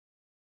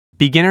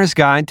Beginner's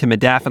Guide to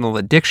Modafinil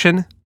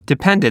Addiction,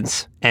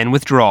 Dependence, and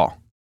Withdrawal.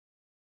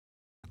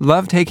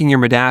 Love taking your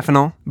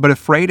modafinil, but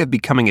afraid of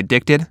becoming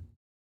addicted?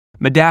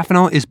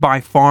 Modafinil is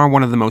by far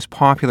one of the most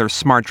popular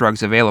smart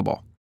drugs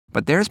available,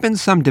 but there's been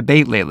some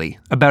debate lately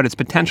about its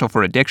potential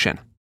for addiction.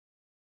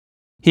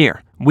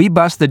 Here, we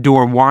bust the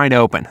door wide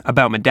open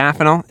about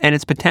modafinil and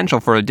its potential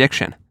for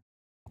addiction.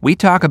 We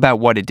talk about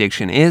what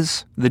addiction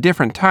is, the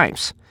different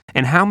types,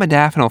 and how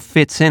modafinil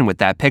fits in with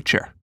that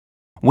picture.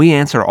 We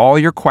answer all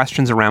your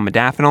questions around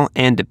modafinil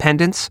and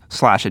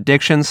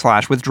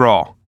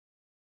dependence/addiction/withdrawal.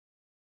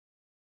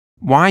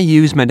 Why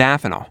use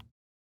modafinil?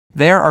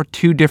 There are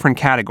two different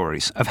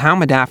categories of how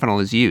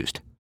modafinil is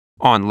used: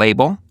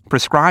 on-label,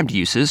 prescribed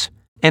uses,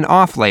 and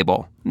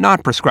off-label,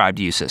 not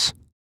prescribed uses.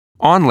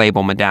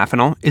 On-label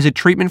modafinil is a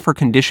treatment for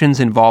conditions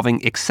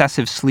involving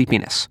excessive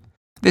sleepiness.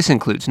 This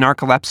includes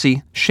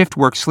narcolepsy, shift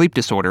work sleep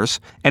disorders,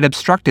 and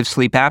obstructive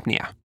sleep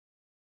apnea.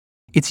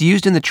 It's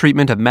used in the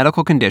treatment of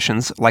medical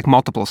conditions like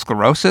multiple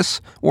sclerosis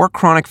or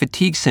chronic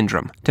fatigue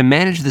syndrome to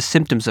manage the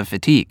symptoms of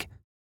fatigue.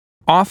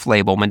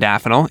 Off-label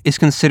modafinil is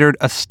considered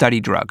a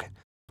study drug.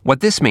 What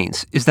this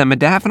means is that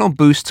modafinil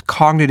boosts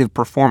cognitive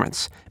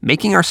performance,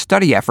 making our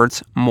study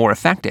efforts more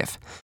effective.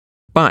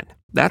 But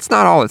that's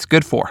not all it's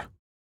good for.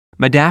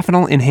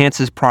 Modafinil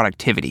enhances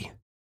productivity.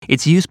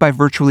 It's used by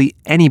virtually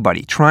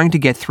anybody trying to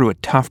get through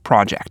a tough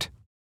project.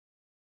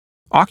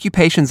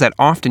 Occupations that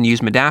often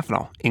use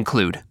modafinil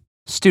include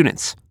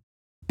students,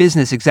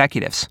 business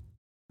executives,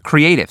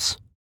 creatives,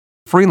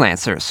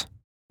 freelancers,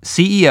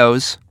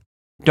 CEOs,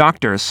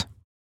 doctors,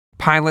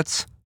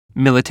 pilots,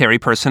 military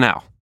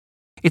personnel.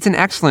 It's an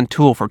excellent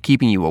tool for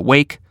keeping you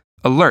awake,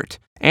 alert,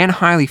 and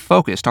highly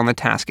focused on the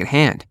task at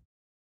hand.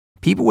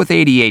 People with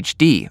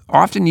ADHD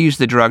often use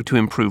the drug to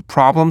improve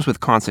problems with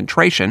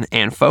concentration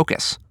and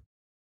focus.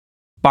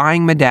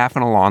 Buying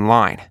modafinil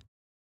online.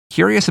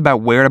 Curious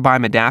about where to buy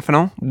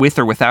modafinil, with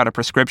or without a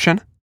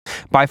prescription?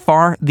 By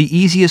far, the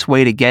easiest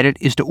way to get it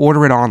is to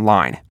order it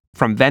online,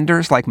 from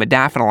vendors like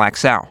Modafinil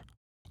XL.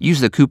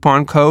 Use the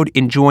coupon code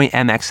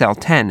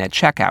ENJOYMXL10 at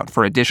checkout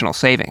for additional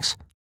savings.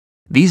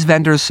 These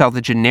vendors sell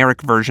the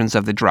generic versions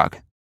of the drug.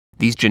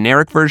 These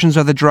generic versions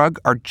of the drug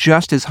are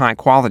just as high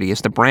quality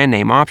as the brand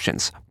name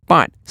options,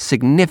 but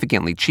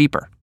significantly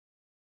cheaper.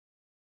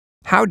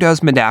 How does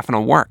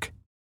modafinil work?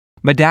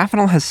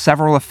 Modafinil has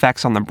several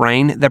effects on the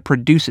brain that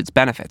produce its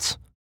benefits.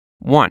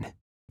 1.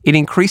 It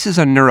increases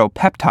a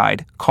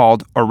neuropeptide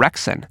called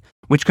orexin,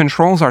 which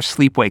controls our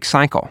sleep-wake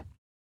cycle.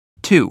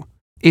 2.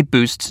 It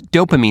boosts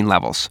dopamine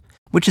levels,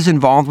 which is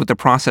involved with the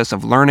process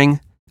of learning,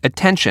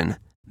 attention,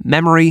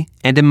 memory,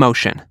 and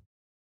emotion.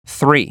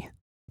 3.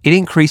 It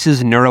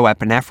increases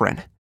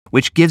neuroepinephrine,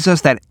 which gives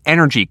us that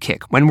energy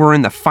kick when we're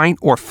in the fight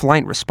or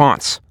flight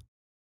response.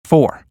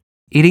 4.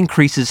 It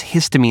increases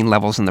histamine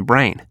levels in the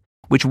brain,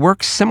 which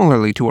works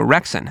similarly to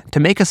orexin to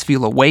make us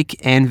feel awake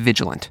and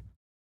vigilant.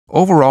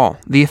 Overall,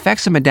 the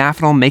effects of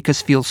modafinil make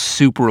us feel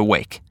super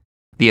awake.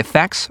 The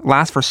effects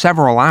last for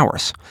several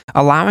hours,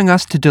 allowing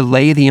us to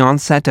delay the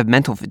onset of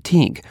mental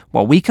fatigue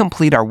while we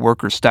complete our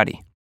work or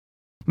study.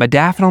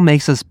 Modafinil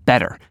makes us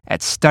better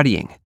at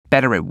studying,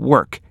 better at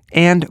work,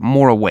 and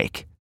more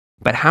awake.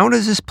 But how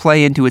does this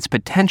play into its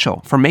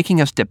potential for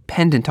making us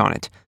dependent on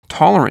it,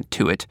 tolerant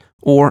to it,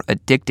 or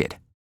addicted?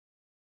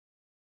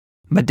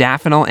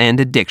 Modafinil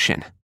and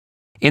addiction.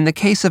 In the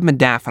case of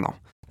modafinil,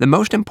 the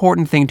most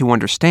important thing to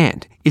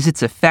understand is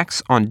its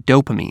effects on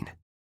dopamine.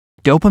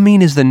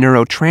 Dopamine is the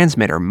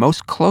neurotransmitter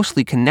most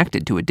closely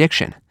connected to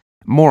addiction.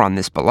 More on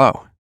this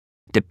below.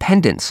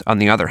 Dependence, on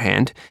the other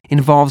hand,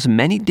 involves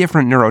many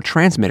different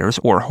neurotransmitters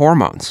or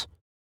hormones.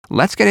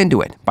 Let's get into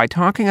it by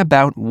talking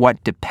about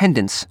what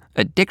dependence,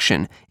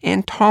 addiction,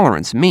 and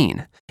tolerance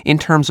mean in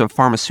terms of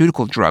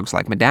pharmaceutical drugs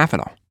like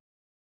modafinil.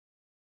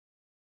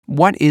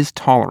 What is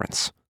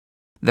tolerance?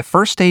 The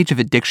first stage of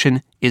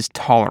addiction is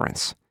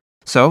tolerance.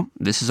 So,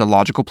 this is a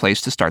logical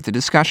place to start the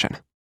discussion.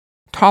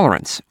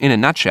 Tolerance, in a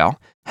nutshell,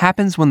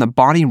 happens when the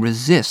body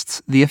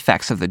resists the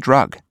effects of the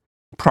drug,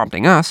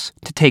 prompting us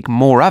to take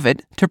more of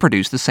it to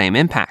produce the same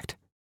impact.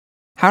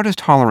 How does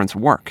tolerance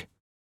work?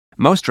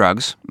 Most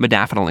drugs,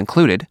 modafinil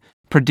included,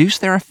 produce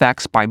their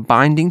effects by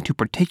binding to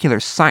particular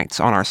sites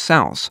on our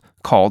cells,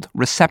 called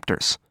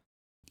receptors.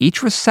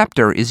 Each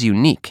receptor is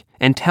unique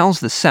and tells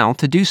the cell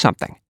to do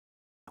something.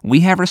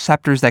 We have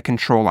receptors that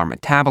control our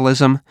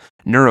metabolism,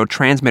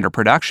 neurotransmitter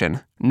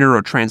production,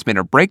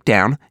 neurotransmitter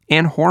breakdown,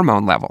 and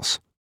hormone levels.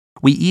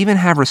 We even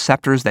have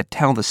receptors that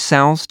tell the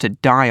cells to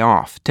die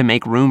off to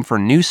make room for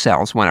new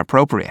cells when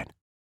appropriate.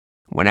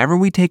 Whenever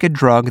we take a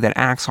drug that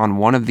acts on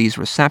one of these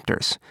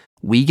receptors,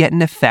 we get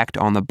an effect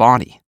on the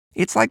body.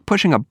 It's like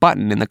pushing a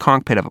button in the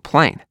cockpit of a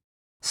plane.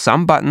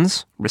 Some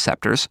buttons,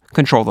 receptors,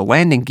 control the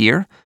landing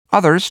gear,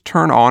 others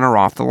turn on or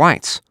off the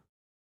lights.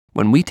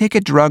 When we take a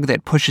drug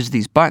that pushes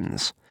these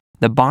buttons,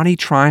 the body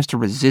tries to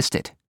resist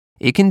it.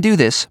 It can do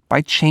this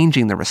by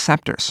changing the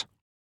receptors.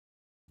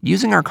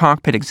 Using our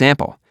cockpit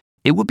example,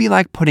 it would be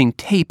like putting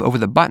tape over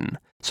the button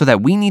so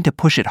that we need to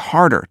push it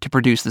harder to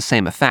produce the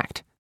same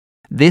effect.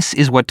 This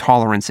is what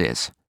tolerance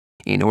is.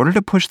 In order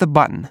to push the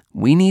button,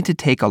 we need to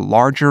take a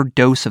larger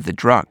dose of the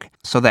drug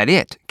so that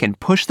it can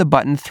push the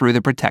button through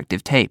the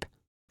protective tape.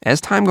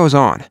 As time goes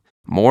on,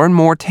 more and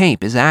more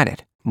tape is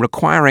added,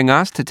 requiring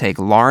us to take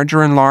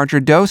larger and larger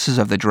doses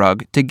of the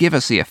drug to give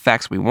us the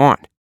effects we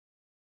want.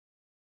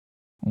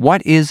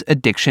 What is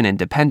addiction and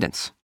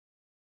dependence?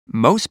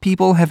 Most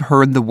people have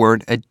heard the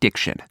word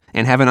addiction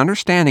and have an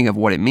understanding of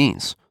what it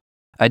means.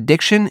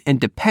 Addiction and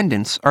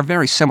dependence are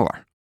very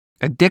similar.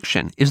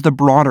 Addiction is the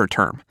broader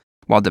term,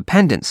 while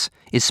dependence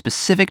is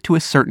specific to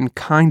a certain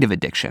kind of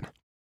addiction.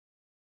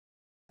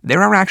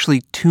 There are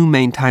actually two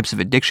main types of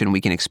addiction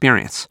we can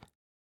experience.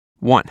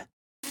 1.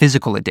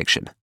 Physical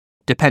addiction,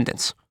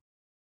 dependence.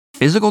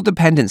 Physical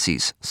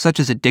dependencies, such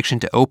as addiction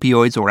to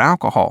opioids or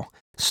alcohol,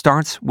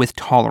 starts with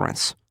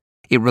tolerance.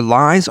 It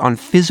relies on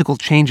physical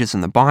changes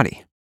in the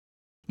body.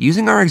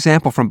 Using our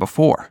example from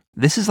before,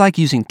 this is like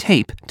using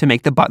tape to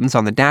make the buttons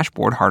on the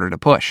dashboard harder to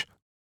push.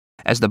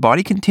 As the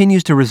body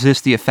continues to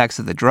resist the effects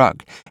of the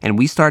drug, and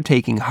we start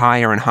taking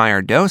higher and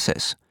higher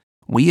doses,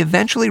 we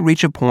eventually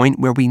reach a point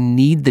where we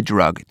need the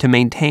drug to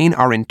maintain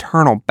our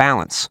internal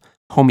balance,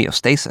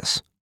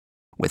 homeostasis.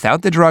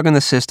 Without the drug in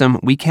the system,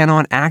 we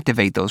cannot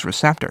activate those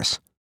receptors.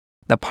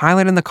 The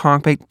pilot in the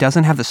cockpit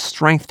doesn't have the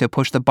strength to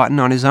push the button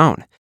on his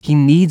own. He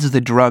needs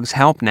the drug's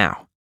help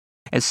now.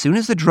 As soon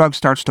as the drug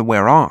starts to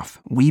wear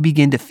off, we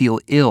begin to feel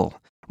ill,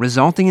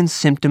 resulting in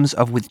symptoms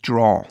of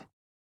withdrawal.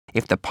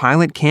 If the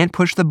pilot can't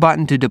push the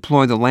button to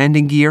deploy the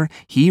landing gear,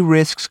 he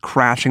risks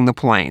crashing the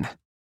plane.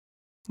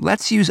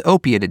 Let's use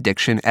opiate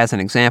addiction as an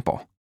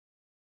example.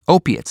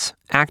 Opiates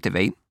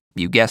activate,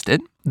 you guessed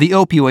it, the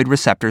opioid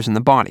receptors in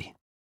the body.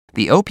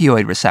 The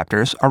opioid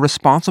receptors are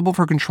responsible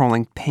for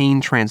controlling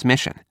pain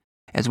transmission,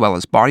 as well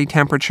as body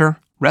temperature,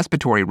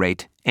 respiratory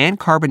rate, and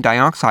carbon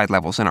dioxide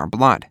levels in our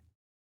blood.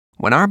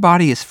 When our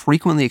body is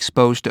frequently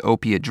exposed to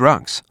opiate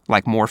drugs,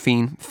 like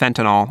morphine,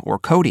 fentanyl, or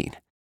codeine,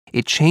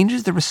 it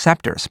changes the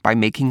receptors by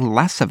making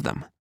less of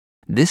them.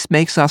 This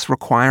makes us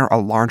require a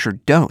larger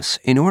dose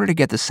in order to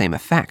get the same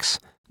effects.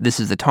 This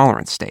is the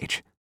tolerance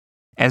stage.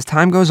 As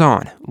time goes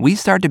on, we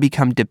start to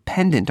become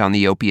dependent on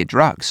the opiate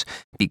drugs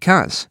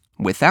because,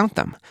 without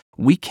them,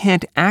 we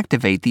can't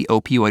activate the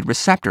opioid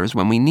receptors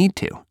when we need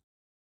to.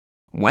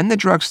 When the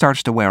drug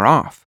starts to wear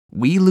off,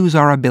 we lose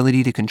our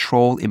ability to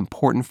control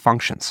important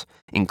functions,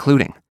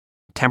 including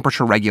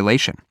temperature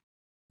regulation,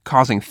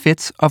 causing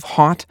fits of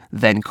hot,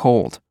 then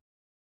cold,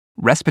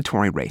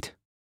 respiratory rate,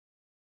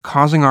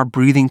 causing our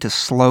breathing to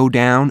slow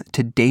down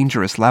to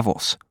dangerous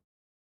levels,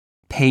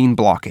 pain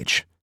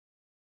blockage,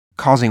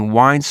 causing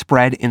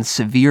widespread and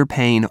severe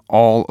pain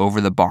all over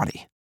the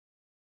body.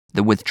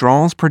 The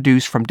withdrawals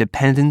produced from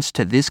dependence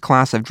to this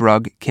class of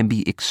drug can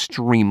be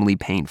extremely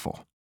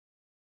painful.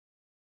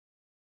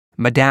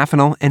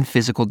 Modafinil and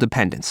physical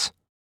dependence.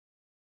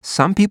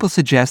 Some people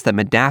suggest that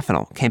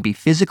modafinil can be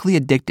physically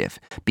addictive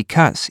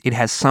because it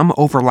has some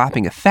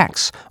overlapping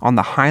effects on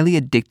the highly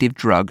addictive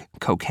drug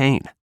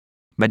cocaine.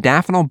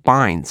 Modafinil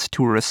binds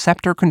to a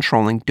receptor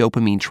controlling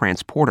dopamine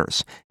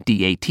transporters,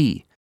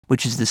 DAT,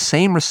 which is the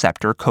same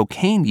receptor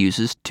cocaine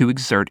uses to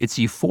exert its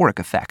euphoric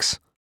effects.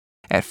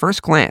 At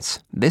first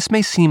glance, this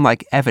may seem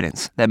like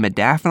evidence that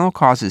modafinil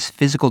causes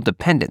physical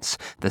dependence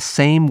the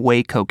same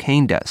way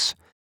cocaine does.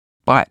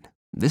 But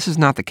this is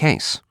not the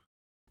case.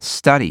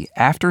 Study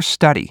after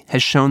study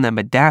has shown that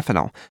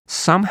modafinil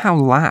somehow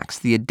lacks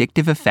the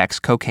addictive effects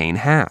cocaine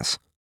has.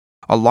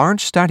 A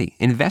large study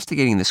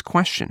investigating this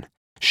question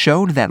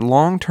showed that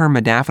long-term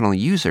modafinil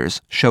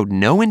users showed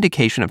no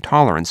indication of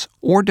tolerance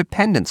or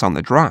dependence on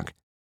the drug.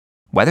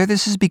 Whether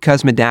this is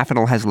because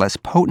modafinil has less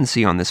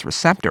potency on this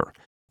receptor,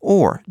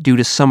 or due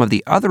to some of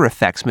the other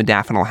effects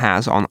modafinil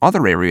has on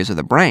other areas of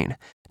the brain,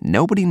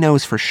 nobody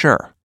knows for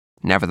sure.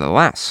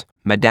 Nevertheless,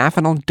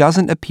 modafinil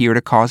doesn't appear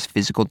to cause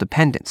physical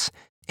dependence,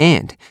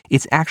 and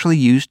it's actually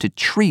used to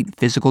treat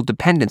physical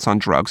dependence on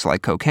drugs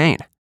like cocaine.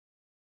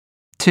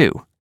 2.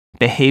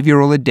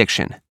 Behavioral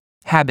addiction,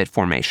 habit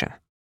formation.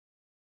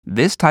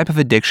 This type of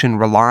addiction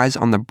relies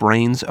on the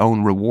brain's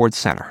own reward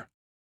center.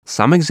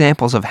 Some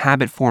examples of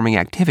habit-forming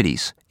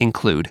activities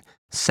include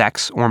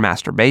sex or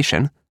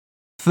masturbation,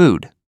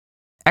 food,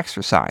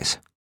 exercise,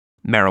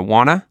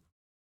 marijuana,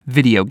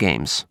 video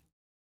games.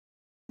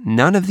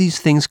 None of these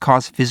things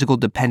cause physical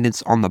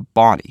dependence on the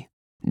body.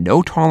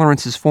 No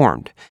tolerance is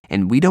formed,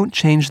 and we don't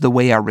change the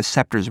way our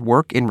receptors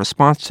work in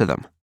response to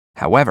them.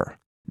 However,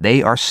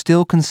 they are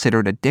still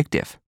considered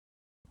addictive.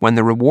 When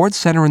the reward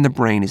center in the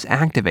brain is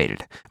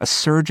activated, a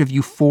surge of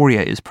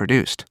euphoria is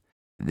produced.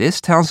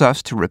 This tells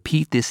us to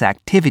repeat this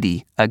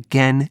activity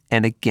again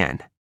and again.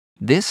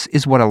 This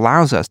is what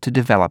allows us to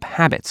develop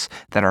habits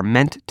that are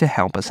meant to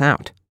help us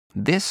out.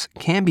 This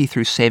can be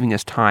through saving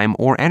us time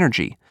or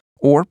energy,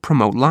 or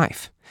promote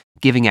life,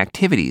 giving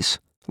activities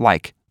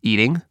like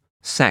eating,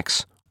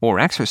 sex, or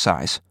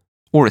exercise,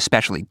 or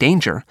especially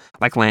danger,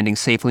 like landing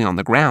safely on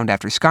the ground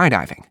after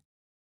skydiving.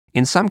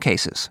 In some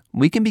cases,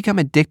 we can become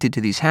addicted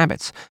to these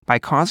habits by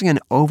causing an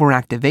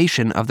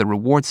overactivation of the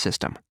reward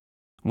system.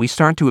 We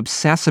start to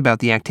obsess about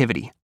the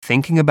activity,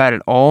 thinking about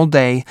it all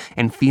day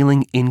and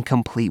feeling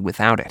incomplete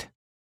without it.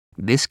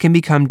 This can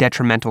become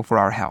detrimental for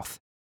our health.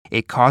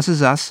 It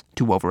causes us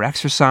to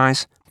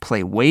overexercise,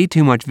 play way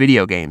too much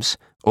video games,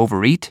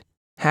 overeat,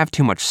 have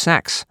too much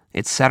sex,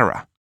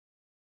 etc.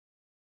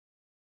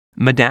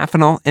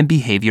 Modafinil and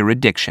behavior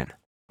addiction.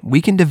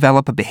 We can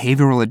develop a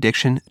behavioral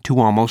addiction to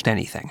almost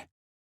anything.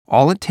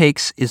 All it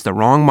takes is the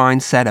wrong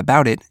mindset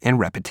about it and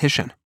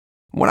repetition.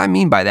 What I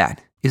mean by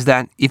that is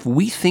that if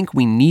we think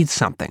we need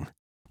something,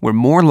 we're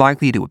more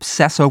likely to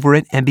obsess over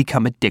it and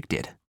become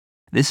addicted.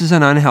 This is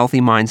an unhealthy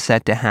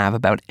mindset to have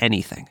about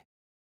anything.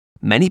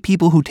 Many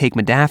people who take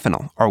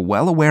modafinil are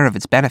well aware of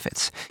its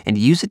benefits and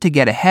use it to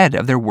get ahead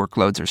of their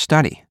workloads or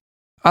study.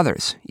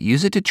 Others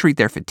use it to treat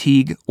their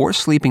fatigue or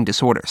sleeping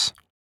disorders.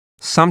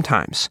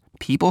 Sometimes,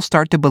 people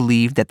start to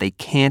believe that they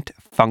can't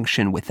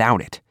function without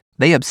it.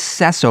 They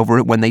obsess over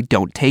it when they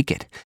don't take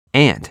it,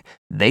 and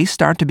they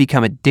start to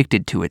become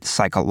addicted to it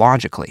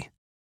psychologically,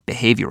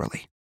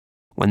 behaviorally.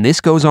 When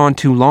this goes on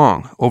too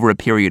long, over a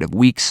period of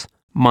weeks,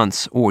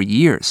 months, or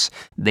years,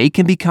 they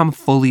can become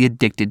fully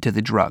addicted to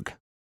the drug.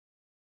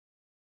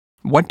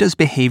 What does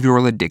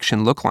behavioral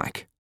addiction look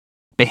like?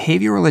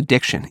 Behavioral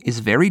addiction is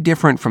very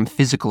different from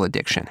physical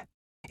addiction.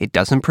 It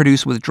doesn't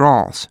produce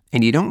withdrawals,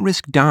 and you don't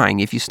risk dying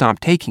if you stop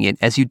taking it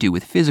as you do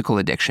with physical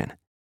addiction.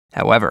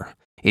 However,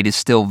 it is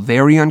still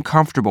very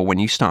uncomfortable when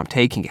you stop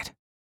taking it.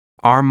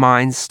 Our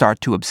minds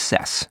start to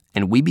obsess,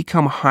 and we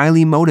become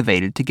highly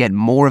motivated to get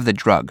more of the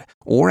drug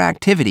or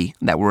activity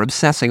that we're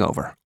obsessing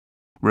over.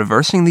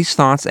 Reversing these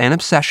thoughts and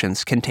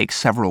obsessions can take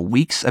several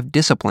weeks of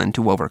discipline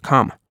to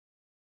overcome.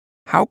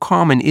 How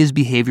common is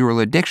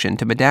behavioral addiction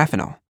to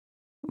modafinil?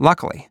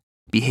 Luckily,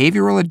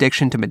 behavioral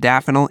addiction to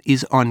modafinil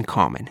is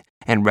uncommon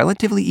and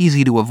relatively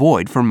easy to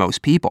avoid for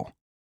most people.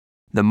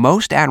 The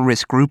most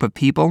at-risk group of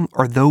people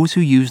are those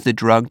who use the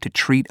drug to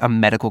treat a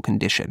medical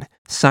condition,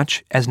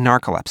 such as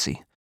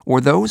narcolepsy,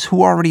 or those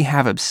who already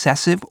have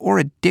obsessive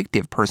or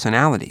addictive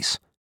personalities.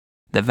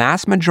 The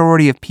vast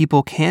majority of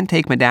people can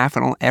take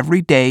modafinil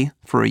every day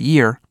for a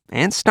year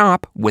and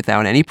stop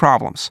without any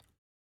problems.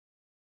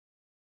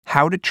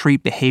 How to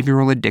treat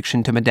behavioral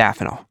addiction to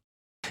modafinil.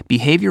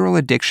 Behavioral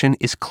addiction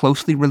is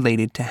closely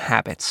related to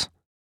habits.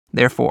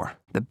 Therefore,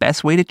 the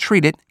best way to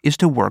treat it is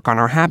to work on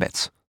our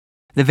habits.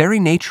 The very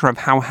nature of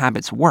how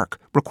habits work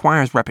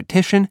requires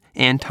repetition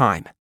and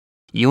time.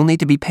 You'll need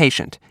to be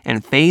patient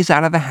and phase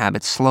out of the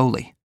habit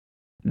slowly.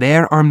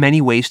 There are many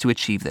ways to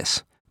achieve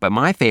this, but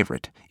my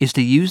favorite is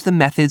to use the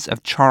methods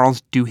of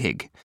Charles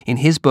Duhigg in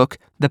his book,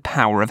 The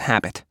Power of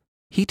Habit.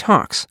 He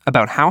talks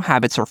about how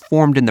habits are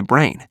formed in the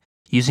brain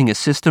using a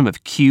system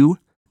of cue,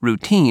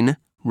 routine,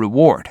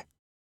 reward.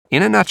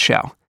 In a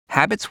nutshell,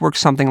 habits work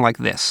something like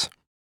this.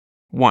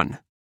 1.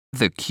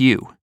 The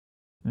cue.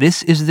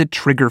 This is the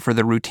trigger for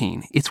the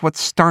routine. It's what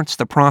starts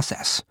the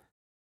process.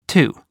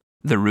 2.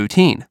 The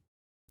routine.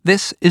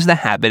 This is the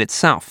habit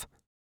itself.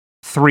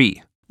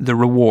 3. The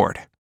reward.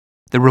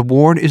 The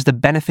reward is the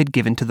benefit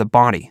given to the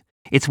body.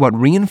 It's what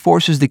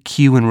reinforces the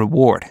cue and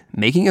reward,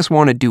 making us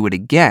want to do it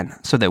again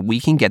so that we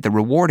can get the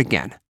reward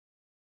again.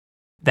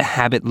 The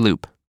habit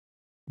loop.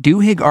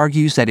 Duhigg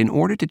argues that in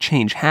order to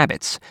change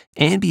habits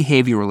and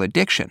behavioral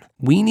addiction,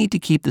 we need to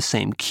keep the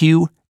same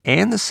cue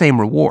and the same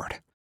reward.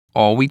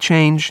 All we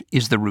change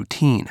is the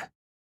routine.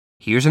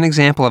 Here's an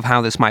example of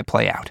how this might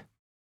play out.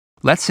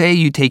 Let's say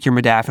you take your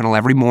modafinil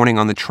every morning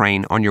on the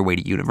train on your way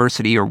to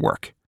university or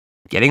work.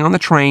 Getting on the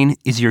train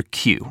is your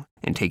cue,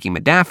 and taking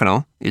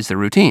modafinil is the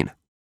routine.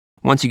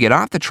 Once you get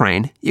off the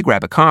train, you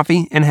grab a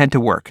coffee and head to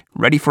work,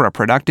 ready for a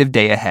productive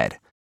day ahead.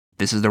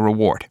 This is the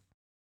reward.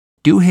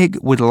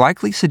 Duhigg would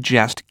likely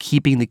suggest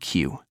keeping the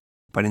cue,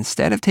 but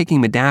instead of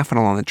taking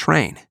modafinil on the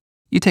train,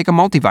 you take a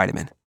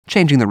multivitamin,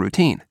 changing the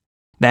routine.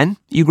 Then,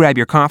 you grab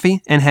your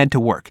coffee and head to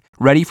work,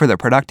 ready for the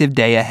productive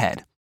day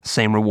ahead.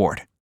 Same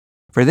reward.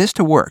 For this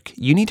to work,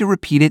 you need to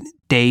repeat it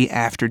day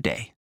after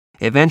day.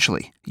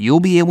 Eventually, you'll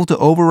be able to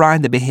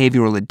override the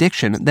behavioral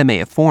addiction that may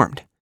have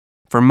formed.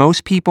 For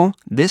most people,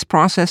 this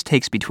process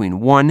takes between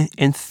 1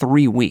 and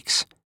 3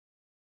 weeks.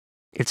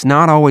 It's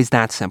not always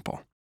that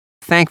simple.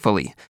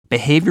 Thankfully,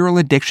 behavioral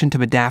addiction to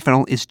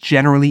modafinil is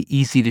generally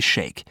easy to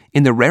shake,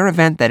 in the rare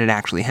event that it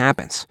actually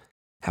happens.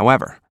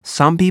 However,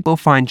 some people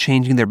find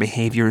changing their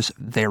behaviors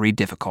very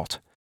difficult.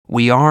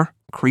 We are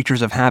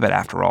creatures of habit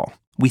after all.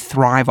 We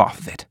thrive off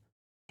of it.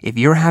 If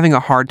you're having a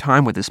hard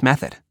time with this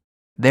method,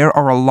 there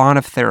are a lot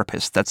of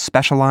therapists that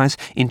specialize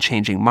in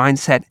changing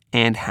mindset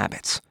and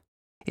habits.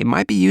 It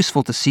might be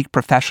useful to seek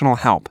professional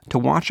help to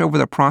watch over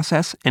the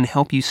process and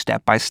help you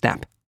step by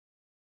step.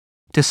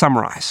 To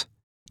summarize,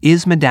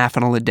 is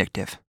modafinil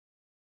addictive?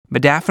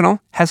 Modafinil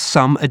has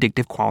some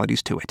addictive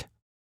qualities to it.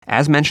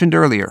 As mentioned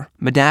earlier,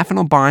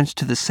 modafinil binds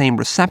to the same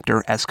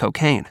receptor as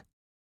cocaine.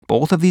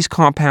 Both of these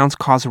compounds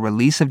cause a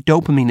release of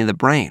dopamine in the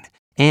brain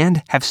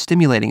and have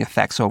stimulating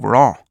effects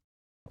overall.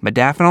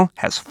 Modafinil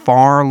has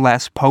far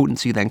less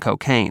potency than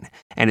cocaine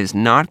and is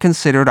not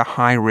considered a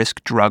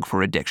high-risk drug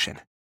for addiction.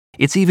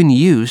 It's even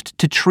used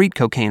to treat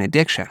cocaine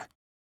addiction.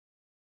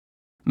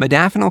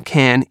 Modafinil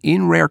can,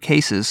 in rare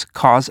cases,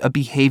 cause a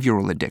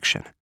behavioral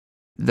addiction.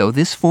 Though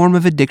this form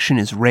of addiction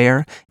is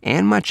rare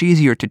and much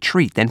easier to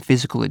treat than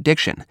physical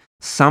addiction,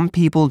 some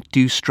people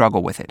do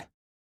struggle with it.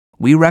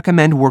 We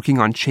recommend working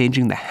on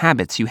changing the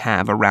habits you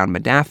have around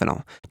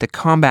modafinil to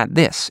combat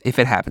this if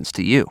it happens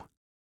to you.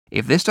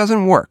 If this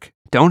doesn't work,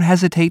 don't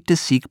hesitate to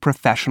seek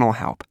professional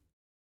help.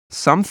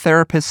 Some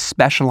therapists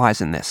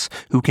specialize in this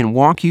who can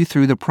walk you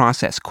through the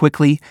process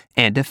quickly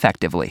and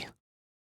effectively.